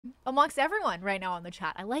amongst everyone right now on the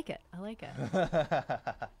chat. I like it. I like it.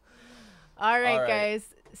 All right, guys.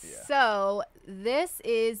 Yeah. So this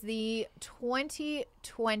is the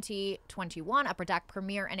 2020-21 Upper Deck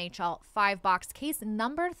Premier NHL 5-box case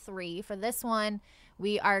number 3. For this one,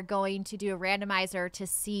 we are going to do a randomizer to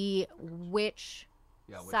see which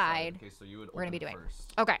side okay, so you would we're going to be doing.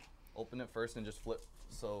 First. Okay. Open it first and just flip.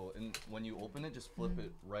 So when you open it, just flip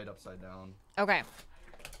it right upside down. Okay.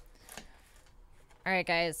 All right,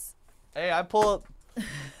 guys. Hey, I pull up.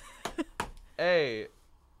 Hey.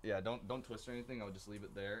 Yeah, don't twist or anything. I would just leave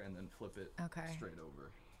it there and then flip it straight over.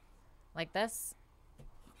 Like this?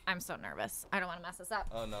 I'm so nervous. I don't want to mess this up.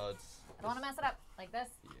 Oh, no, I don't want to mess it up. Like this?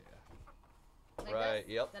 Yeah. Like right,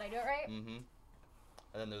 this? Yep. Did I do it right? Mm-hmm. And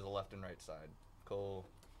then there's a left and right side. Cool.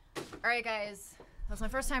 All right, guys. That was my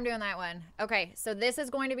first time doing that one. Okay, so this is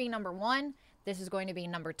going to be number 1. This is going to be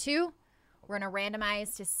number 2. We're going to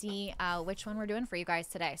randomize to see which one we're doing for you guys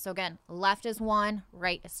today. So, again, left is 1,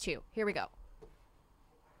 right is 2. Here we go.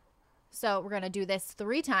 So we're going to do this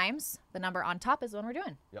 3 times. The number on top is the one we're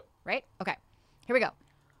doing. Yep. Right? Okay. Here we go.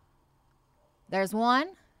 There's 1.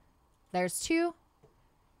 There's 2.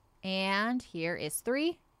 And here is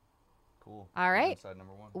 3. Cool. All right. Side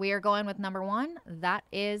number 1. We are going with number 1. That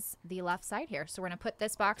is the left side here. So we're going to put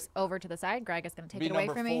this box over to the side. Greg is going to take it away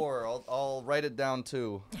from me. Number 4. I'll write it down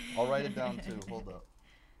too. I'll write it down too. Hold up.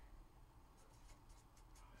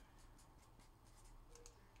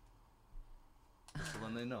 So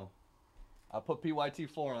then they know. I'll put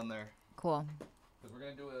PYT4 on there. Cool. Because we're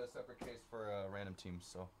going to do a separate case for random teams,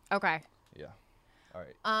 so. Okay. Yeah. All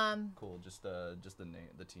right. Cool. Just the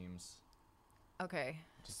teams. Okay.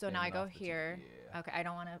 So now I go here. Yeah. Okay. I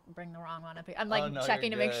don't want to bring the wrong one up here. I'm like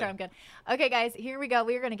checking to make sure I'm good. Okay, guys, here we go.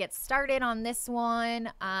 We're going to get started on this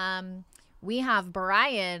one. We have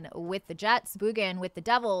Brian with the Jets, Boogan with the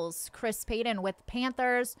Devils, Chris Payton with the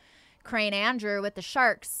Panthers, Crane Andrew with the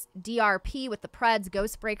Sharks, DRP with the Preds,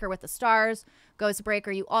 Ghostbreaker with the Stars.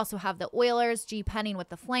 Ghostbreaker, you also have the Oilers, G Penning with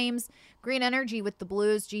the Flames, Green Energy with the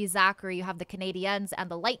Blues, G Zachary, you have the Canadiens and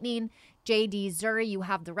the Lightning, JD Zuri, you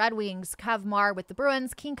have the Red Wings, Kev Marr with the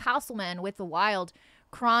Bruins, King Castleman with the Wild,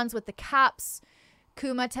 Kronz with the Caps,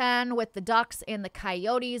 Kumatan with the Ducks and the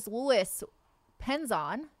Coyotes, Lewis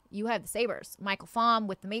Penzon, you have the Sabres, Michael Fahm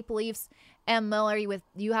with the Maple Leafs, M. Miller,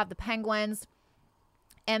 you have the Penguins,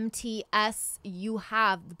 MTS, you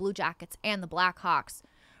have the Blue Jackets and the Blackhawks.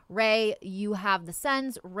 Ray, you have the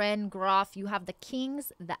Sens. Ren Groff, you have the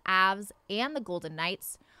Kings, the Avs, and the Golden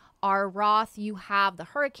Knights. R. Roth, you have the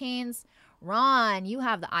Hurricanes. Ron, you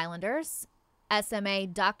have the Islanders. SMA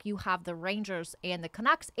Duck, you have the Rangers and the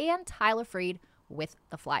Canucks. And Tyler Freed with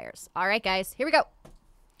the Flyers. All right, guys, here we go.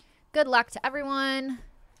 Good luck to everyone.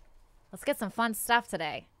 Let's get some fun stuff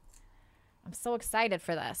today. I'm so excited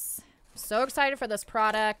for this. So excited for this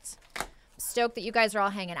product. I'm stoked that you guys are all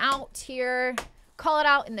hanging out here. Call it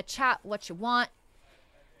out in the chat what you want.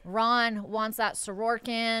 Ron wants that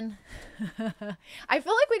Sorokin. I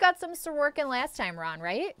feel like we got some Sorokin last time, Ron,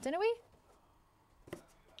 right? Didn't we?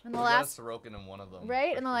 In the last Sorokin in one of them.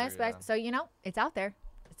 Right, in the last box. So, you know, it's out there.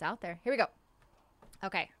 It's out there. Here we go.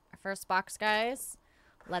 Okay, our first box, guys.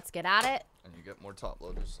 Let's get at it. And you get more top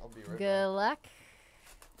loaders. I'll be right back. Good luck.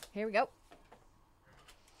 Here we go.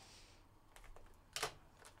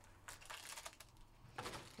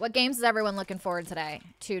 What games is everyone looking forward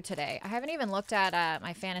to today? I haven't even looked at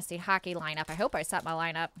my fantasy hockey lineup. I hope I set my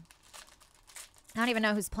lineup. I don't even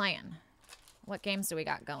know who's playing. What games do we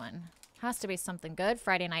got going? Has to be something good.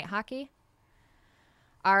 Friday night hockey.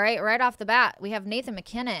 All right, right off the bat, we have Nathan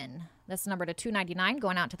McKinnon. That's number to 299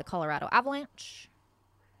 going out to the Colorado Avalanche.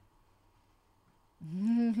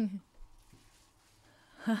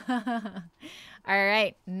 All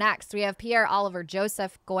right, next we have Pierre-Olivier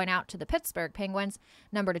Joseph going out to the Pittsburgh Penguins,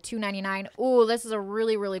 number to 299. Ooh, this is a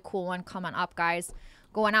really, really cool one coming up, guys.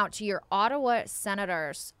 Going out to your Ottawa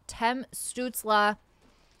Senators, Tim Stützle.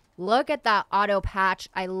 Look at that auto patch.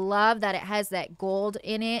 I love that it has that gold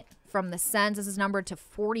in it from the Sens. This is numbered to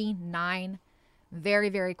 49. Very,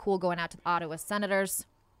 very cool going out to the Ottawa Senators.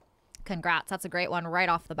 Congrats. That's a great one right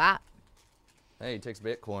off the bat. Hey, he takes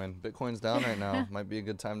Bitcoin. Bitcoin's down right now. Might be a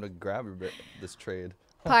good time to grab this trade.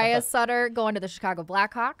 Pius Sutter going to the Chicago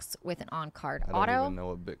Blackhawks with an on-card auto. I don't even know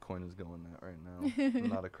what Bitcoin is going at right now. I'm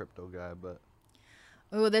not a crypto guy, but...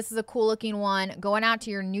 Ooh, this is a cool-looking one. Going out to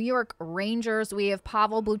your New York Rangers, we have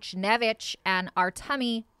Pavel Buchnevich and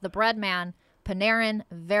Artemi, the Breadman, Panarin.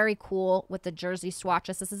 Very cool with the jersey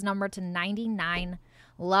swatches. This is numbered to 99.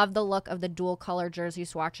 Love the look of the dual-color jersey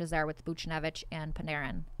swatches there with Buchnevich and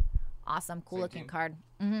Panarin. Awesome. Cool-looking card.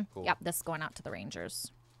 Cool. Yep, this is going out to the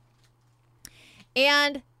Rangers.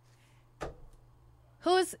 And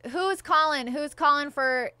Who's calling? Who's calling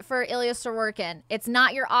for Ilya Sorokin? It's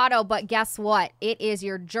not your auto, but guess what? It is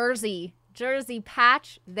your jersey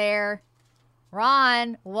patch there.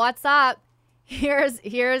 Ron, what's up? Here's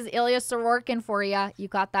Ilya Sorokin for you. You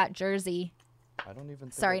got that jersey. I don't even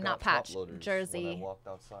think Sorry, I got not patch. jersey. Jersey. When I walked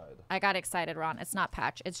outside. I got excited, Ron. It's not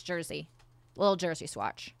patch. It's jersey. Little jersey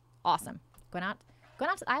swatch. Awesome. Going out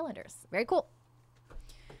to the Islanders. Very cool.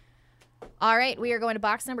 All right, we are going to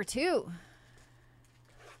box number 2.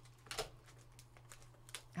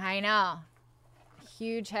 I know.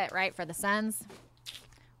 Huge hit, right, for the Sens.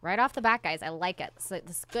 Right off the bat, guys. I like it. So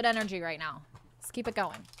this is good energy right now. Let's keep it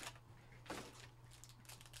going.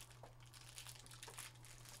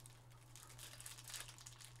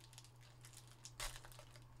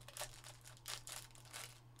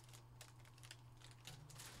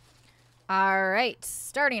 All right,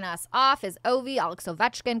 starting us off is Alex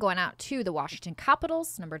Ovechkin going out to the Washington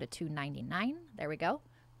Capitals, number to 299. There we go.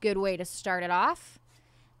 Good way to start it off.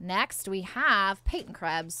 Next, we have Peyton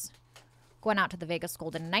Krebs going out to the Vegas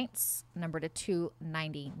Golden Knights, number to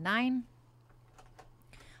 299.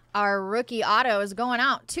 Our rookie auto is going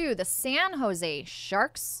out to the San Jose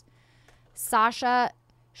Sharks, Sasha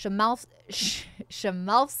Shamelski.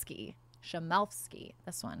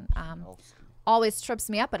 This one. Always trips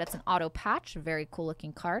me up, but it's an auto patch. Very cool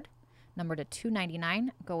looking card. Number to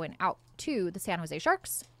 299 going out to the San Jose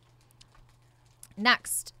Sharks.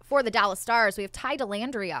 Next, for the Dallas Stars, we have Ty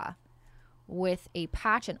Dellandrea with a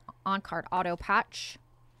patch, an on-card auto patch.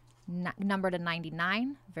 Number to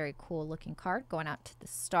 99. Very cool looking card going out to the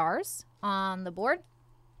Stars on the board.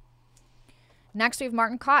 Next, we have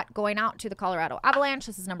Martin Kaut going out to the Colorado Avalanche.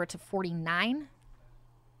 This is number to 49.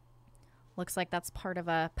 Looks like that's part of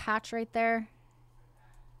a patch right there.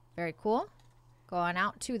 Very cool. Going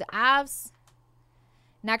out to the Avs.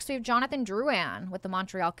 Next, we have Jonathan Drouin with the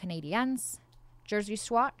Montreal Canadiens. Jersey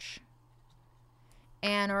swatch.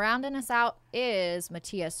 And rounding us out is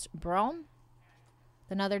Matthias Brome.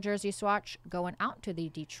 Another jersey swatch going out to the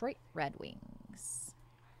Detroit Red Wings.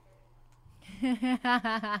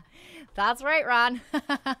 That's right, Ron.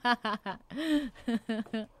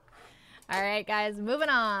 All right, guys, moving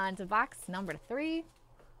on to box number 3.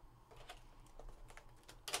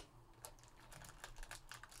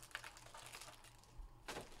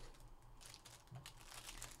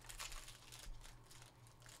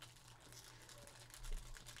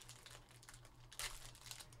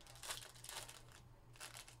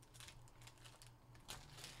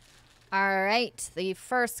 All right, the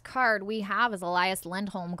first card we have is Elias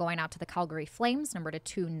Lindholm going out to the Calgary Flames, number to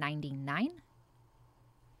 299.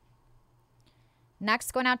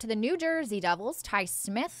 Next, going out to the New Jersey Devils, Ty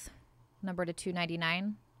Smith, number to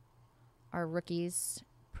 299. Our rookies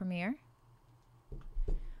premier.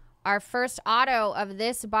 Our first auto of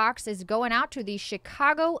this box is going out to the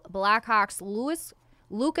Chicago Blackhawks,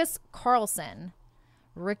 Lucas Carlson.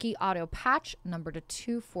 Rookie auto patch, number to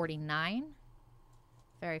 249.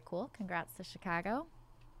 Very cool. Congrats to Chicago.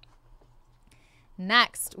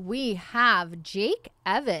 Next, we have Jake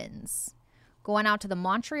Evans going out to the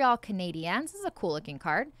Montreal Canadiens. This is a cool looking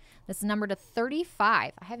card. This is number to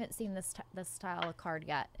 35. I haven't seen this style of card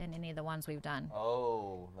yet in any of the ones we've done.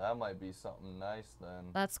 Oh, that might be something nice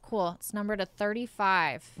then. That's cool. It's number to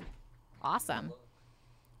 35. Awesome.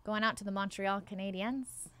 Going out to the Montreal Canadiens.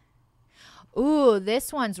 Ooh,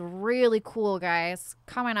 this one's really cool, guys.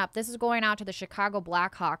 Coming up, this is going out to the Chicago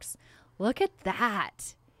Blackhawks. Look at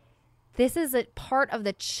that. This is a part of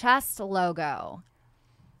the chest logo.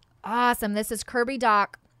 Awesome. This is Kirby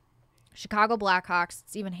Dach, Chicago Blackhawks.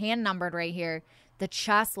 It's even hand numbered right here. The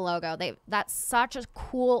chest logo. That's such a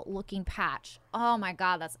cool looking patch. Oh my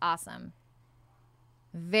God, that's awesome.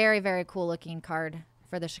 Very, very cool looking card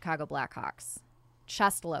for the Chicago Blackhawks.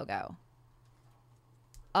 Chest logo.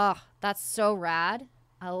 Oh, that's so rad.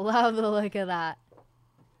 I love the look of that.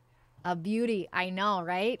 A beauty. I know,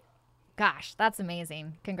 right? Gosh, that's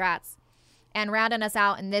amazing. Congrats. And rounding us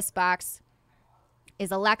out in this box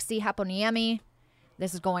is Alexei Heponiemi.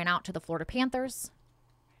 This is going out to the Florida Panthers.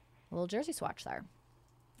 A little jersey swatch there.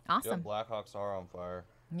 Awesome. Yep, Blackhawks are on fire.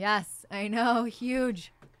 Yes, I know.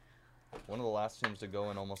 Huge. One of the last teams to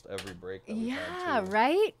go in almost every break that we've had, too.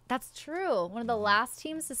 Right? That's true. One of the last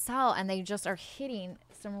teams to sell, and they just are hitting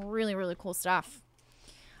some really, really cool stuff.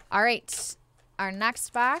 All right. Our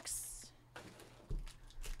next box.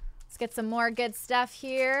 Let's get some more good stuff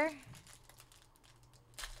here.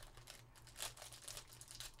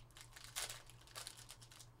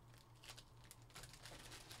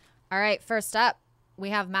 All right, first up,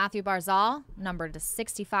 we have Matthew Barzal, numbered to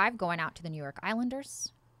 65, going out to the New York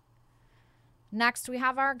Islanders. Next, we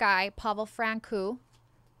have our guy, Pavel Francouz.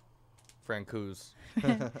 Francouz.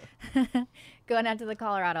 Going out to the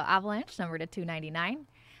Colorado Avalanche, number to 299.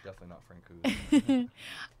 Definitely not Francouz.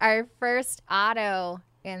 Our first auto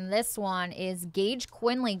in this one is Gage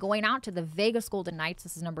Quinley going out to the Vegas Golden Knights.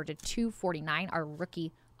 This is number to 249, our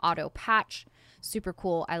rookie auto patch. Super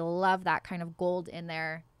cool. I love that kind of gold in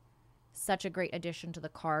there. Such a great addition to the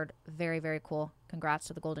card. Very, very cool. Congrats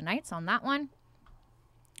to the Golden Knights on that one.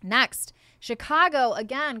 Next, Chicago.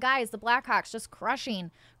 Again, guys, the Blackhawks just crushing.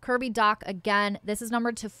 Kirby Dach again. This is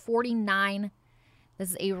numbered to 49. This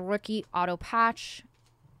is a rookie auto patch.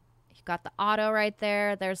 You got the auto right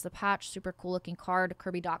there. There's the patch. Super cool looking card.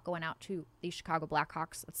 Kirby Dach going out to the Chicago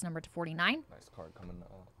Blackhawks. That's numbered to 49. Nice card coming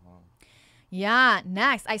out. Wow. Yeah,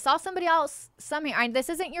 next. I saw somebody else, this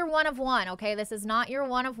isn't your one of one, okay? This is not your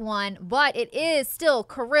one of one, but it is still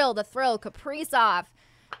Kirill the Thrill Kaprizov.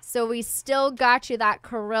 So we still got you that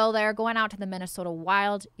Kirill there going out to the Minnesota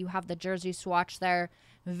Wild. You have the jersey swatch there.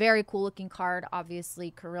 Very cool looking card.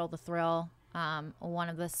 Obviously, Kirill the Thrill, one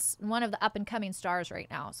of the up and coming stars right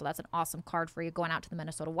now. So that's an awesome card for you going out to the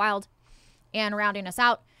Minnesota Wild. And rounding us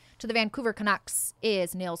out to the Vancouver Canucks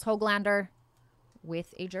is Nils Höglander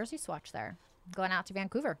with a jersey swatch there. Going out to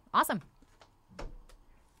Vancouver. Awesome.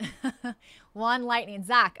 One Lightning.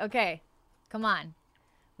 Zach, okay. Come on.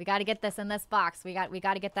 We got to get this in this box. We got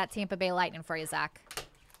to get that Tampa Bay Lightning for you, Zach.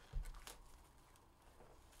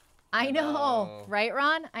 I know. Right,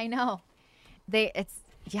 Ron? I know.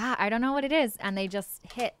 Yeah, I don't know what it is. And they just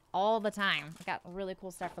hit all the time. We got really cool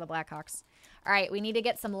stuff for the Blackhawks. All right, we need to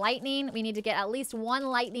get some Lightning. We need to get at least one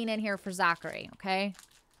Lightning in here for Zachary, okay?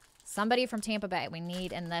 Somebody from Tampa Bay we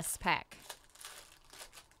need in this pack.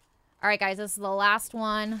 All right, guys, this is the last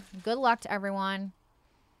one. Good luck to everyone.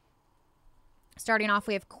 Starting off,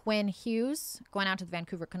 we have Quinn Hughes going out to the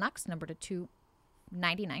Vancouver Canucks, number to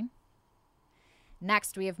 299.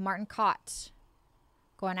 Next, we have Martin Kaut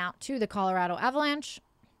going out to the Colorado Avalanche,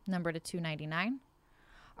 number to 299.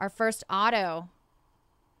 Our first auto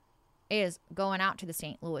is going out to the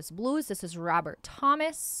St. Louis Blues. This is Robert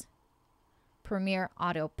Thomas, Premier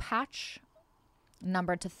Auto Patch,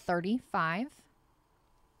 number to 35.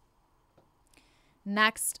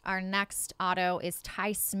 Next, our next auto is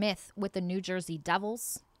Ty Smith with the New Jersey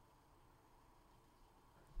Devils.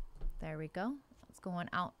 There we go. It's going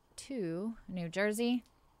out to New Jersey.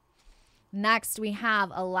 Next, we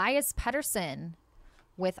have Elias Pettersson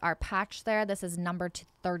with our patch there. This is number to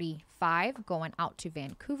 35, going out to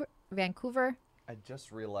Vancouver. I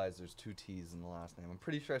just realized there's two T's in the last name. I'm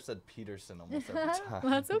pretty sure I said Peterson almost every time.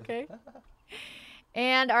 That's okay.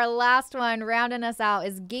 And our last one rounding us out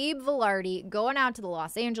is Gabe Vilardi going out to the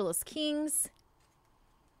Los Angeles Kings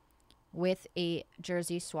with a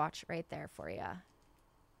jersey swatch right there for you.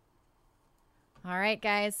 All right,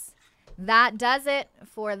 guys. That does it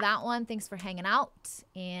for that one. Thanks for hanging out,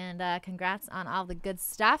 and congrats on all the good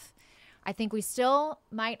stuff. I think we still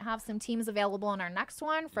might have some teams available in our next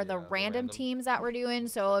one for the random teams that we're doing.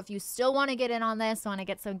 So if you still want to get in on this, want to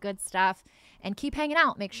get some good stuff, and keep hanging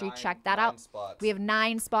out, make sure you check that out. We have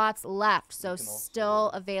 9 spots left, so still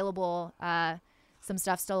available. Some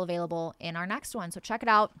stuff still available in our next one. So check it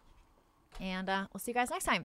out, and we'll see you guys next time.